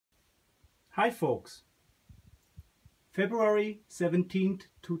Hi folks, February 17th,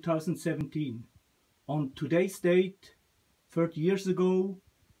 2017. On today's date, 30 years ago,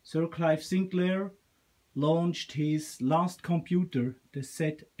 Sir Clive Sinclair launched his last computer, the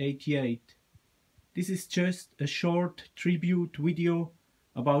Z88. This is just a short tribute video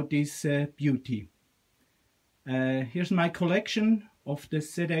about this beauty. Here's my collection of the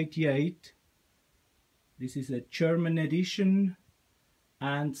Z88. This is a German edition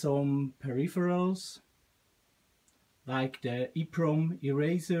and some peripherals like the EEPROM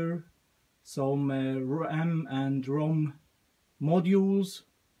eraser, some RAM and ROM modules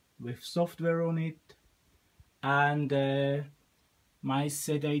with software on it, and my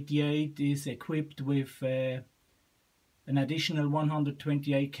Z88 is equipped with an additional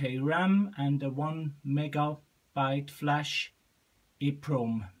 128K RAM and a 1 megabyte flash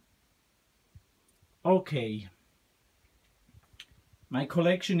EEPROM. Okay, my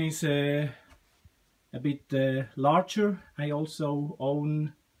collection is a bit larger. I also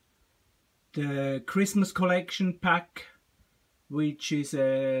own the Christmas collection pack, which is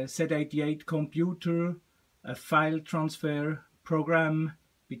a Z88 computer, a file transfer program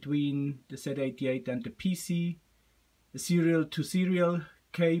between the Z88 and the PC, a serial to serial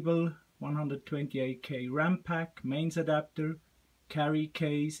cable, 128K RAM pack, mains adapter, carry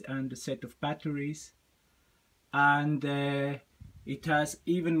case and a set of batteries. And it has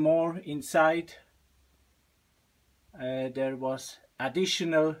even more inside. There was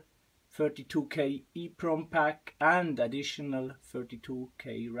additional 32K EEPROM pack and additional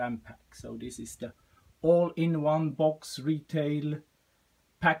 32K RAM pack. So this is the all-in-one box retail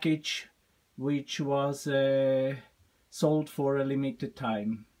package, which was sold for a limited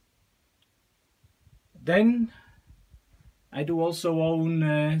time. Then I do also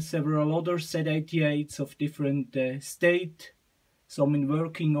own several other Z88s of different state, some in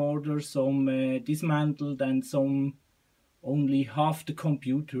working order, some dismantled, and some only half the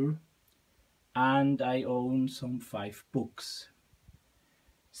computer. And I own some 5 books.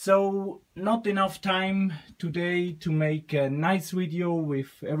 So not enough time today to make a nice video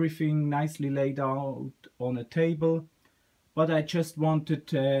with everything nicely laid out on a table, but I just wanted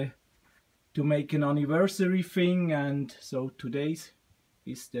to make an anniversary thing, and so today's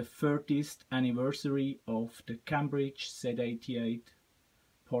is the 30th anniversary of the Cambridge Z88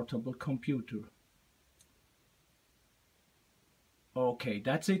 portable computer. Okay,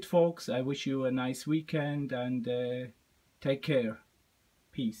 that's it folks. I wish you a nice weekend and take care.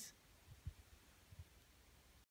 Peace.